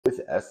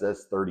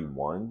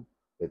SS31.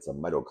 It's a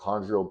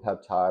mitochondrial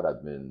peptide.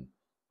 I've been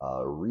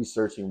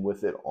researching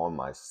with it on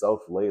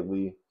myself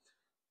lately,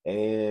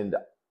 and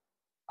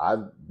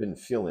I've been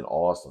feeling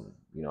awesome,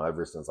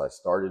 ever since I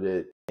started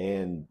it.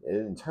 And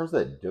in terms of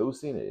that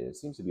dosing, it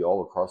seems to be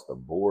all across the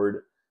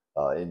board.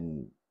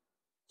 In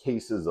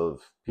cases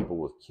of people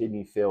with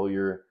kidney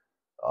failure,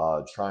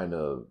 trying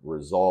to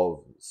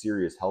resolve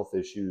serious health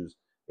issues,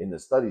 in the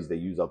studies, they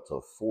use up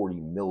to 40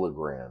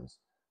 milligrams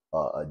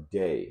a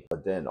day.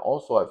 But then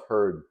also, I've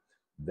heard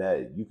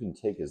that you can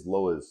take as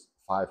low as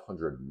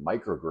 500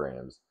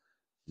 micrograms,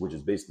 which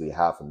is basically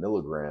half a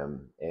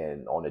milligram,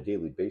 and on a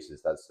daily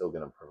basis, that's still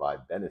going to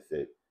provide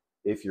benefit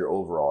if you're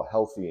overall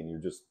healthy and you're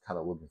just kind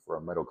of looking for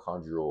a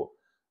mitochondrial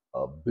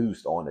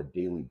boost on a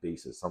daily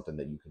basis, something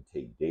that you can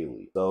take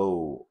daily.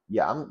 So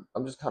yeah,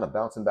 I'm just kind of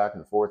bouncing back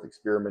and forth,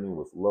 experimenting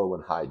with low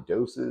and high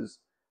doses,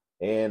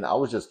 and I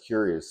was just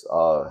curious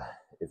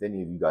if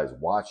any of you guys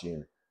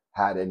watching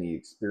had any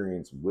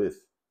experience with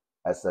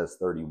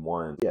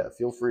SS31. Yeah,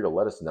 feel free to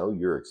let us know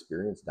your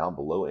experience down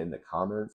below in the comments.